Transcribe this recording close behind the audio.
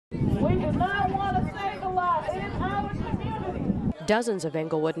Lot in our community. Dozens of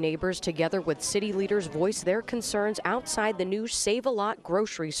Englewood neighbors, together with city leaders, voiced their concerns outside the new Save A Lot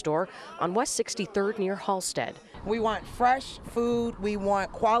grocery store on West 63rd near Halstead. We want fresh food. We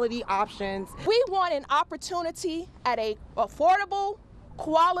want quality options. We want an opportunity at a affordable,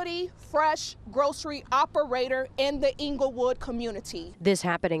 quality, fresh grocery operator in the Englewood community. This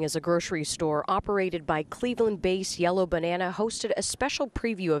happening as a grocery store operated by Cleveland-based Yellow Banana hosted a special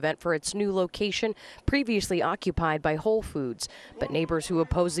preview event for its new location, previously occupied by Whole Foods. But neighbors who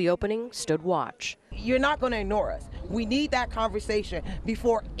opposed the opening stood watch. You're not going to ignore us. We need that conversation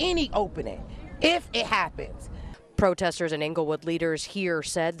before any opening, if it happens. Protesters and Englewood leaders here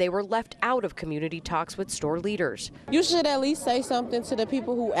said they were left out of community talks with store leaders. You should at least say something to the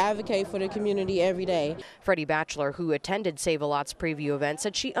people who advocate for the community every day. Freddie Batchelor, who attended Save A Lot's preview event,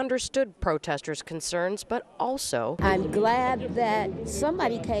 said she understood protesters' concerns, but also, I'm glad that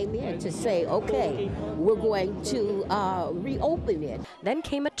somebody came in to say, okay, we're going to reopen it. Then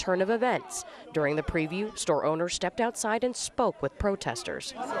came a turn of events. During the preview, store owners stepped outside and spoke with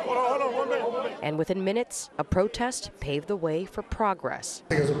protesters. And within minutes, a protest paved the way for progress. I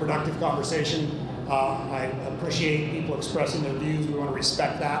think it was a productive conversation. I appreciate people expressing their views. We want to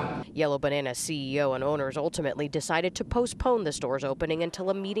respect that. Yellow Banana CEO and owners ultimately decided to postpone the store's opening until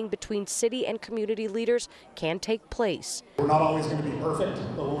a meeting between city and community leaders can take place. We're not always going to be perfect,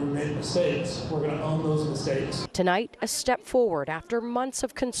 but when we make mistakes, we're going to own those mistakes. Tonight, a step forward after months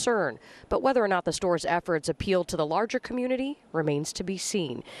of concern. But whether or not the store's efforts appeal to the larger community remains to be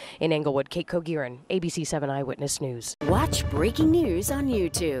seen. In Englewood, Kate Kogirin, ABC 7 Eyewitness News. Watch breaking news on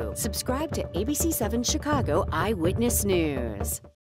YouTube. Subscribe to ABC 7 Chicago Eyewitness News.